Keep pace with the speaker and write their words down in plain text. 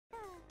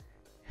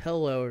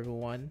Hello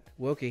everyone,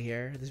 Wokey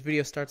here. This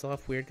video starts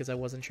off weird because I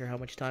wasn't sure how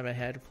much time I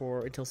had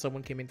until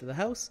someone came into the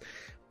house,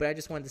 but I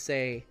just wanted to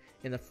say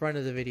in the front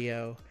of the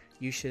video,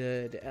 you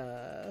should,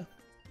 I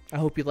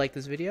hope you like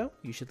this video.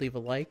 You should leave a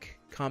like,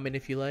 comment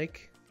if you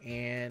like,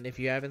 and if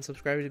you haven't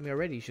subscribed to me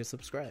already, you should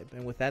subscribe.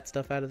 And with that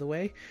stuff out of the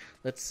way,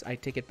 I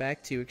take it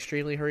back to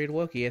extremely hurried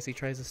Wokey as he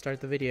tries to start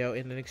the video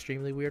in an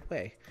extremely weird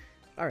way.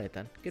 Alright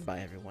then,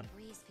 goodbye everyone.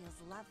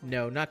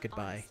 No, not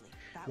goodbye.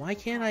 Why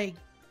can't I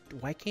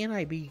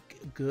be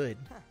good?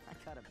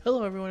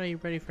 Hello everyone, are you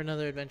ready for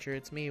another adventure?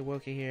 It's me,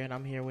 Wokey here, and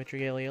I'm here with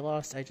Dragalia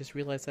Lost. I just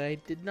realized that I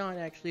did not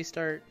actually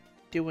start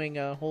doing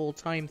a whole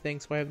time thing,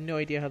 so I have no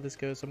idea how this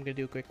goes, so I'm gonna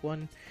do a quick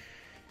 1,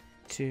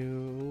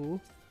 2,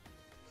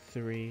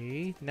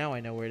 3. Now I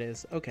know where it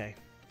is. Okay.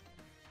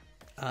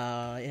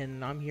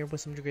 And I'm here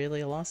with some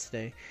Dragalia Lost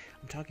today.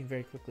 I'm talking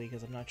very quickly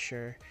because I'm not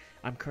sure.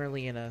 I'm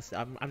currently in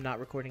I'm not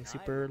recording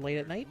super late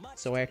at night,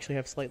 so I actually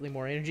have slightly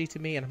more energy to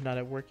me, and I'm not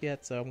at work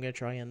yet, so I'm gonna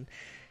try and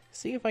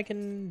see if I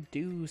can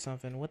do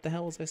something. What the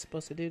hell was I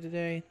supposed to do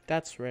today?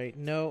 That's right.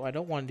 No, I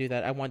don't want to do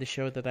that. I wanted to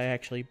show that I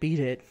actually beat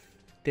it.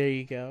 There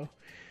you go.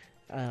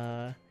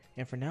 And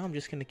for now, I'm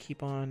just gonna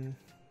keep on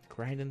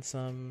grinding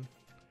some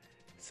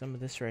of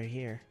this right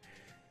here.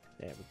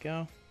 There we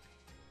go.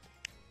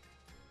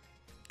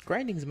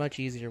 Grinding is much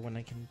easier when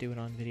I can do it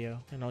on video,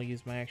 and I'll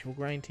use my actual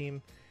grind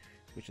team,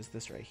 which is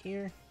this right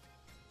here.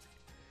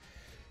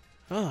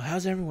 Oh,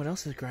 how's everyone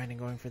else's grinding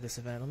going for this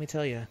event? Let me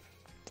tell you,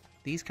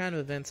 these kind of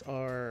events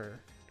are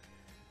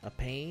a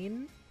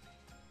pain.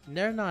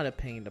 They're not a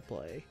pain to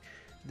play.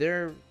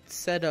 They're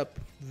set up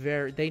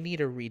they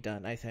need a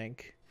redone, I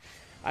think.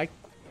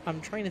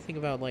 I'm trying to think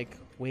about like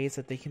ways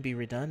that they can be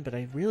redone, but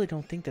I really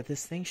don't think that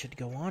this thing should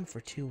go on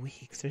for 2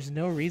 weeks. There's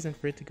no reason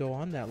for it to go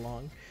on that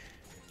long.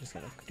 Just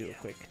gonna do it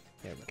quick.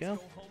 There we go.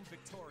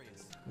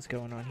 What's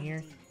going on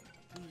here?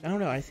 I don't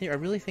know. I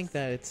really think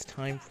that it's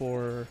time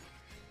for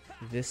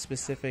this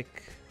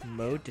specific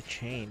mode to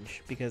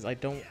change, because I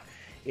don't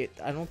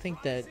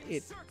think that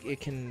it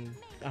can.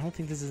 I don't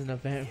think this is an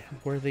event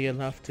worthy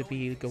enough to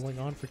be going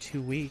on for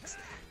 2 weeks.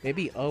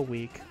 Maybe a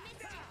week,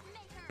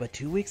 but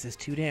 2 weeks is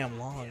too damn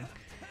long.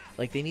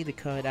 Like, they need to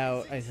cut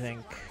out, I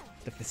think,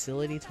 the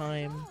facility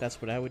time.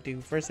 That's what I would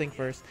do. First thing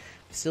first,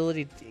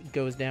 facility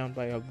goes down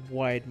by a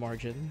wide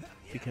margin,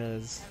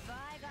 because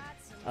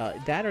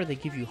that, or they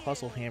give you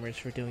hustle hammers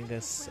for doing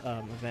this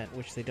event,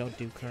 which they don't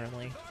do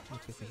currently.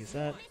 Let's quickly use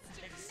that.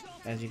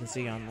 As you can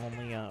see, I'm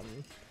only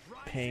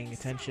paying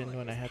attention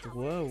when I have to.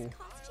 Whoa,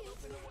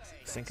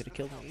 this thing could have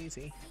killed me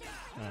easy.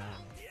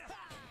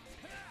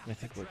 And I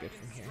think we're good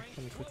from here.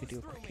 Let me quickly do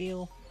a quick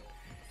heal,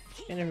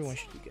 and everyone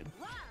should be good.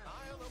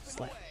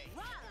 Slap.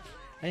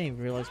 I didn't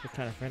even realize what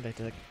kind of friend I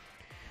took.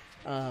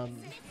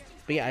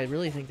 But yeah, I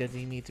really think that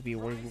they need to be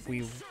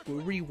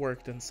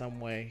reworked in some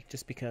way,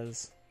 just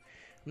because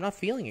I'm not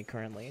feeling it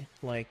currently.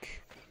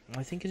 Like,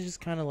 I think it's just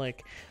kind of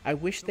like, I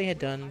wish they had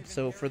done,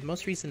 so for the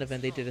most recent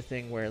event they did a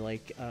thing where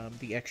like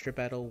the extra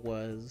battle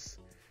was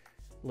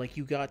like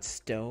you got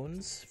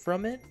stones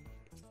from it,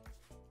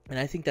 and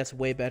I think that's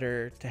way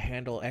better to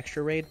handle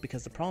extra raid,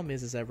 because the problem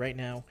is that right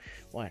now,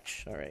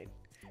 watch, alright,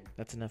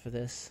 that's enough of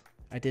this.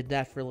 I did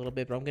that for a little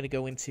bit, but I'm going to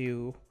go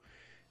into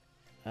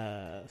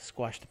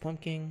Squash the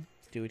Pumpkin,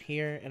 do it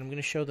here, and I'm going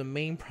to show the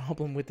main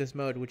problem with this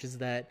mode, which is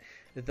that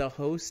the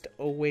host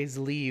always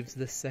leaves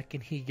the second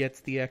he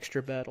gets the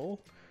extra battle.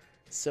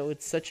 So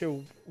it's such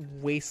a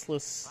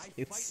wasteless,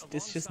 it's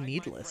just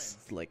needless.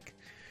 Like,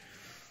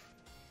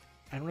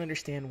 I don't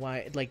understand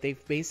why, like,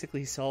 they've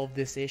basically solved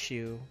this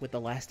issue with the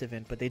last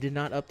event, but they did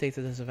not update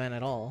to this event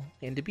at all.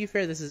 And to be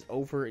fair, this is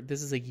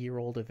a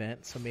year-old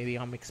event, so maybe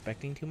I'm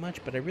expecting too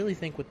much, but I really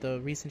think with the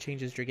recent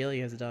changes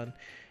Dragalia has done,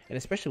 and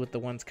especially with the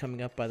ones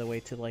coming up, by the way,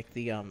 to like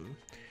the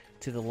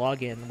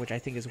login, which I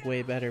think is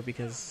way better,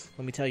 because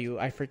let me tell you,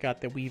 I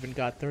forgot that we even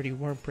got 30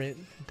 Wormite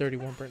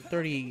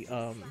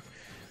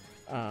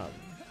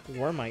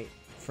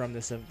from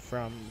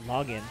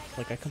login.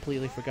 Like, I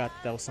completely forgot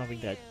that was something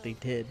that they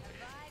did.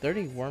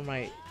 30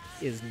 Wormite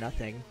is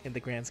nothing in the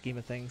grand scheme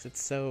of things.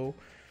 It's so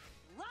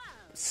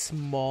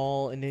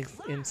small and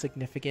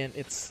insignificant.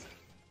 It's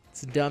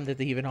dumb that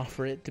they even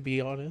offer it, to be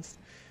honest.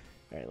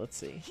 Alright, let's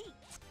see.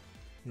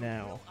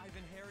 Now,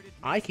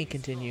 I can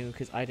continue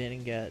because I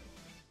didn't get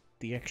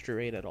the extra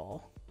raid at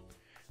all.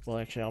 Well,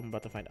 actually, I'm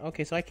about to find out.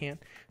 Okay, so I can.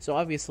 So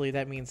obviously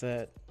that means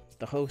that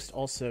the host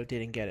also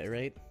didn't get it,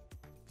 right?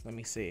 Let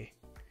me see.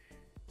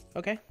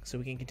 Okay, so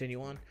we can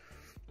continue on.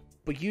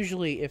 But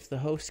usually if the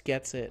host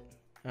gets it,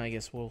 I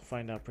guess we'll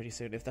find out pretty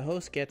soon. If the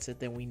host gets it,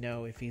 then we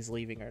know if he's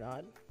leaving or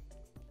not.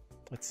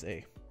 Let's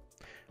see.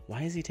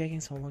 Why is he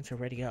taking so long to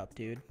ready up,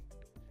 dude?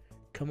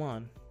 Come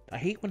on. I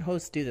hate when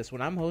hosts do this.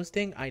 When I'm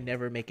hosting, I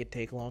never make it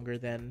take longer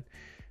than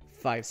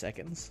 5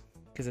 seconds.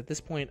 Because at this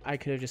point, I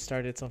could have just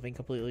started something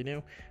completely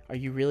new. Are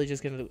you really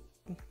just going to...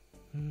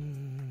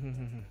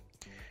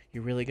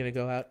 You're really going to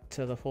go out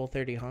to the full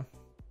 30, huh?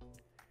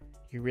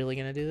 You're really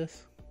going to do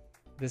this?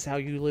 This is how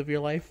you live your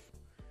life?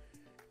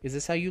 Is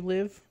this how you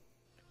live?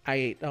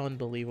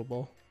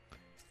 Unbelievable.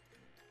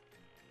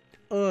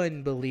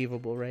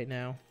 Unbelievable right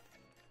now.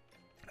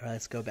 Alright,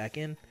 let's go back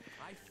in.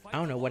 I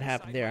don't know what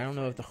happened there. I don't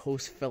know if the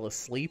host fell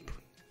asleep.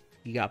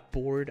 He got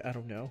bored. I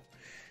don't know.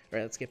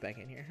 Alright, let's get back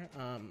in here.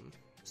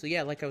 So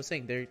yeah, like I was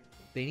saying, they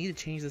need to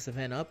change this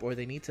event up, or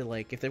they need to,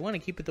 like, if they want to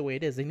keep it the way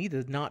it is, they need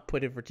to not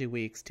put it for 2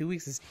 weeks. 2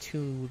 weeks is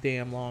too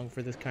damn long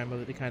for this kind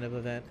of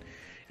event.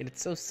 And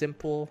it's so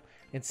simple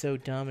and so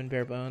dumb and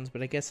bare bones,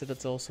 but I guess that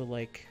it's also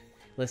like,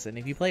 listen,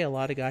 if you play a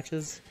lot of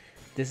gachas,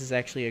 this is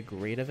actually a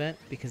great event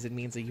because it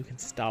means that you can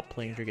stop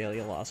playing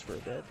Dragalia Lost for a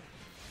bit.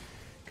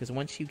 Because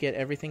once you get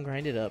everything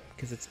grinded up,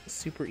 because it's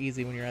super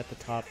easy when you're at the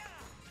top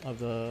of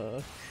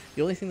the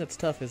only thing that's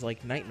tough is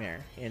like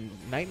Nightmare. And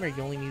Nightmare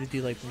you only need to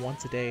do like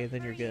once a day, and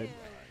then you're good.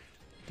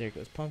 There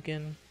goes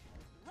Pumpkin.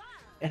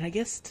 And I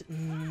guess,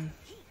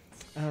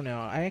 I don't know,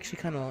 I actually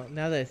kind of,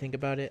 now that I think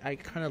about it, I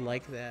kind of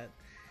like that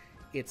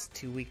it's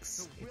 2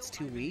 weeks,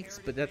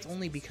 but that's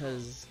only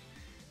because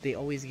they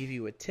always give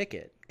you a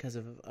ticket because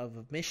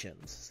of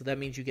missions. So that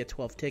means you get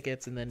 12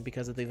 tickets, and then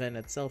because of the event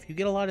itself, you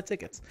get a lot of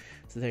tickets.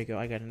 So there you go,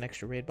 I got an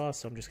extra raid boss,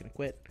 so I'm just going to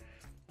quit.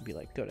 Be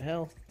like, go to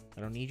hell,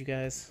 I don't need you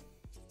guys.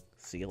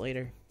 See you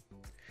later.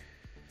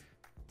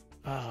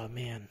 Oh,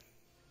 man.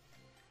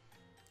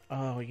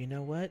 Oh, you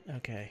know what?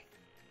 Okay.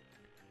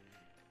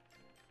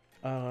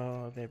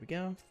 Oh, there we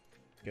go.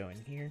 Go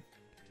in here.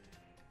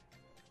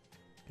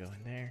 Go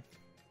in there.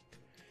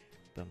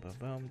 Boom, boom,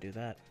 boom. Do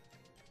that.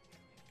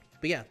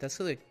 But yeah, that's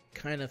the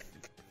kind of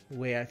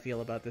way I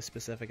feel about this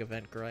specific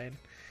event grind.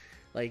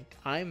 Like,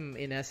 I'm,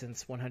 in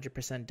essence,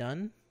 100%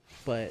 done,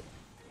 but,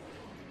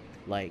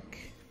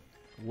 like,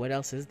 what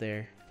else is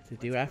there to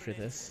do after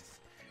this?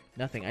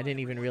 Nothing. I didn't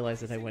even realize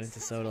that I went into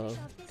solo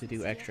to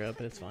do extra,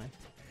 but it's fine.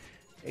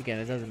 Again,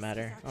 it doesn't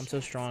matter. I'm so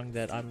strong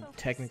that I'm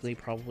technically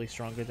probably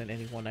stronger than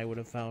anyone I would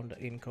have found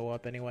in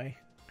co-op anyway.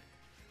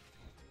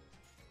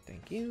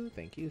 Thank you,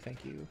 thank you,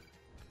 thank you,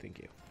 thank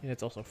you. And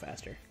it's also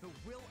faster. The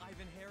will I've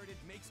inherited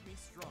makes me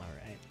strong.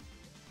 Alright.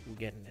 We're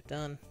getting it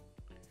done.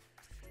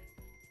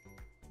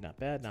 Not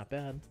bad, not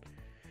bad.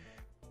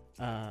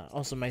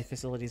 Also, my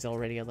facility's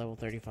already at level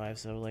 35,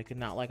 so like,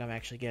 not like I'm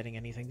actually getting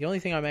anything. The only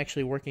thing I'm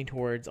actually working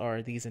towards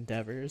are these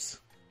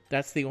endeavors.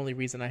 That's the only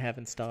reason I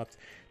haven't stopped.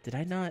 Did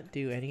I not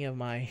do any of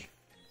my...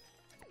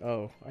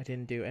 Oh, I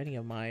didn't do any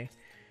of my...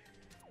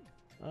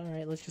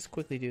 Alright, let's just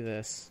quickly do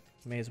this.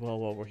 May as well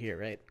while we're here,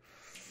 right?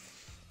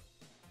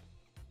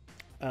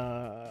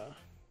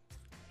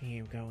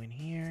 You go in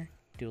here,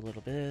 do a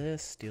little bit of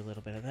this, do a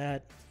little bit of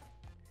that.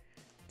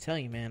 Tell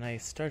you, man, I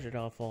started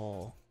off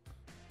all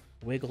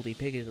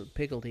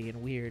wiggledy-piggledy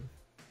and weird.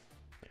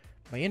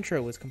 My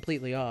intro was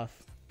completely off.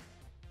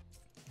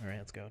 Alright,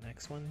 let's go.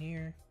 Next one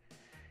here.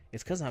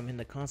 It's because I'm in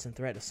the constant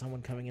threat of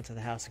someone coming into the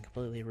house and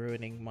completely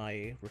ruining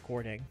my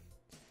recording.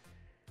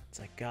 It's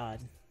like, God,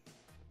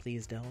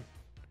 please don't.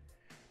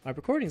 My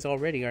recordings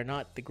already are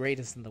not the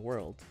greatest in the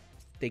world.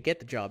 They get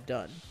the job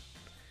done.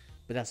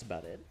 But that's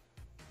about it.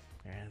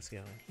 Alright, let's go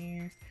in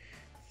here.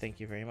 Thank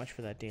you very much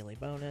for that daily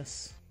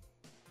bonus.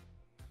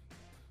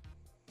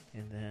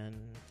 And then...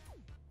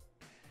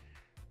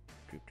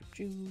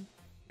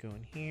 Go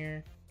in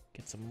here.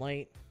 Get some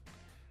light.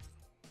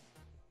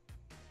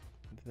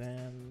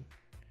 Then...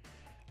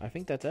 I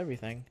think that's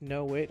everything.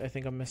 No, wait, I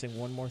think I'm missing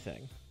one more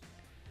thing.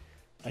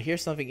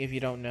 Here's something if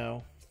you don't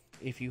know.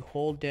 If you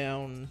hold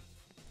down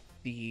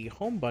the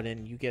home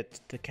button, you get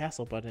the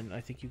castle button. I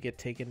think you get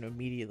taken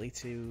immediately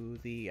to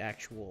the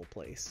actual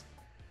place.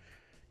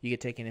 You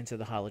get taken into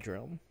the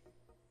holodrome.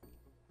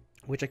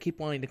 Which I keep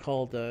wanting to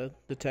call the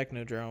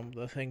Technodrome,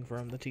 the thing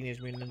from the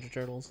Teenage Mutant Ninja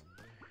Turtles.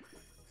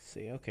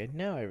 See, okay,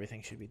 now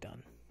everything should be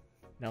done.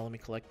 Now let me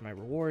collect my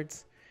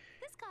rewards.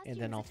 And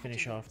then I'll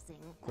finish off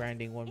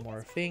grinding one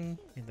more thing,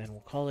 and then we'll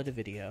call it a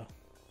video.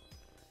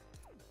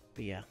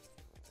 But yeah.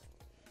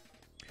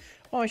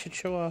 Oh, I should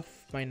show off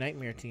my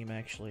Nightmare team,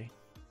 actually.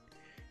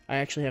 I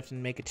actually have to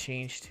make a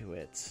change to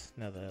it,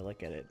 now that I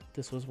look at it.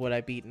 This was what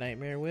I beat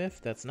Nightmare with.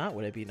 That's not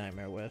what I beat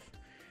Nightmare with.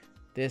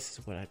 This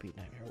is what I beat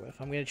Nightmare with.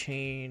 I'm going to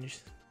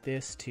change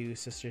this to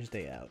Sister's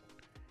Day Out.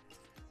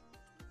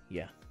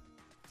 Yeah.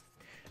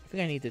 I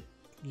think I need to...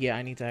 Yeah,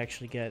 I need to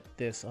actually get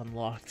this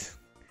unlocked.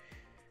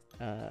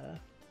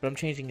 But I'm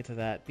changing it to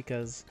that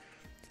because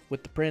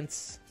with the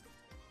Prince,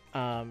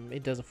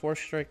 it does a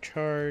 4-strike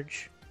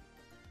charge,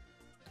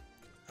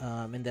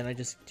 and then I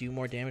just do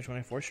more damage when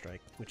I 4-strike,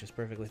 which is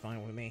perfectly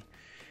fine with me.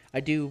 I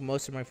do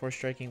most of my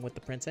 4-striking with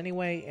the Prince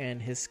anyway, and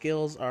his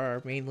skills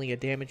are mainly a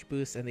damage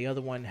boost, and the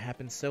other one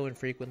happens so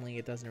infrequently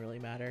it doesn't really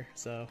matter,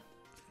 so...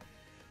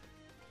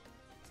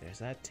 There's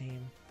that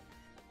team.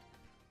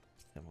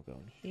 Then we'll go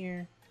in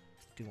here,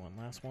 do one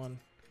last one,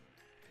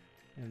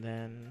 and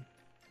then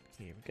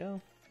here we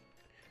go.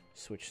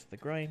 Switch to the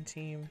grind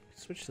team.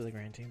 Switch to the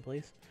grind team,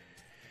 please.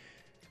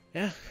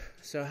 Yeah.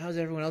 So how's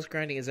everyone else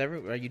grinding?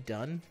 Are you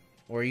done?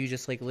 Or are you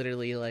just like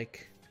literally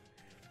like...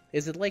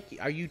 Is it like...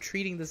 Are you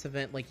treating this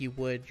event like you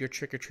would your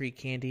trick-or-treat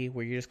candy,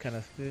 where you're just kind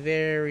of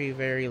very,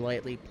 very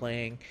lightly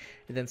playing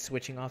and then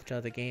switching off to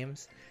other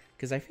games?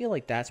 Because I feel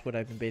like that's what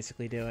I've been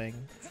basically doing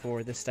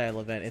for this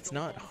style event. It's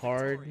not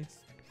hard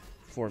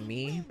for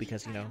me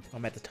because, you know,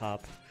 I'm at the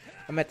top.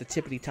 I'm at the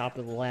tippity top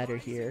of the ladder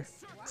here,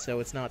 so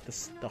it's not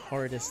the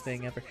hardest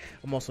thing ever.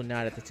 I'm also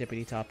not at the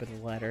tippity top of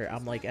the ladder.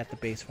 I'm like at the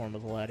base form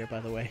of the ladder,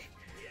 by the way.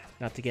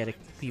 Not to get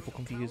people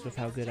confused with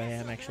how good I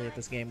am actually at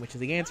this game, which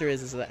the answer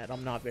is that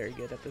I'm not very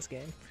good at this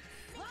game.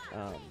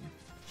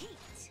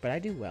 But I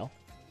do well.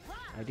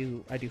 I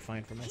do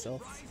fine for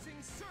myself.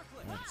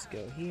 Let's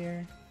go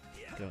here,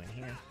 go in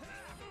here,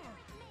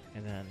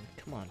 and then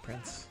come on,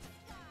 Prince.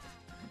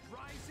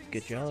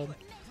 Good job.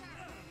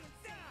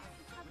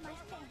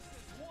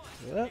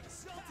 Yep.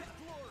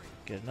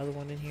 Get another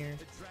one in here.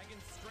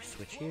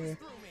 Switch here.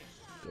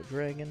 Go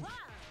dragon.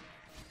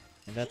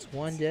 And that's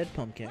one dead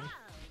pumpkin.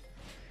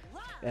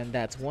 And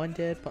that's one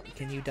dead pumpkin.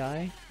 Can you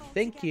die?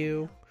 Thank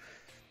you.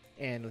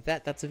 And with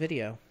that, that's a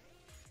video.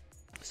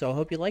 So I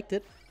hope you liked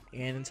it.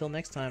 And until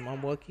next time,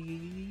 I'm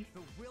Wokey.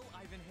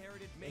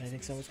 And I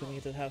think someone's coming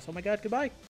into the house. Oh my god, goodbye!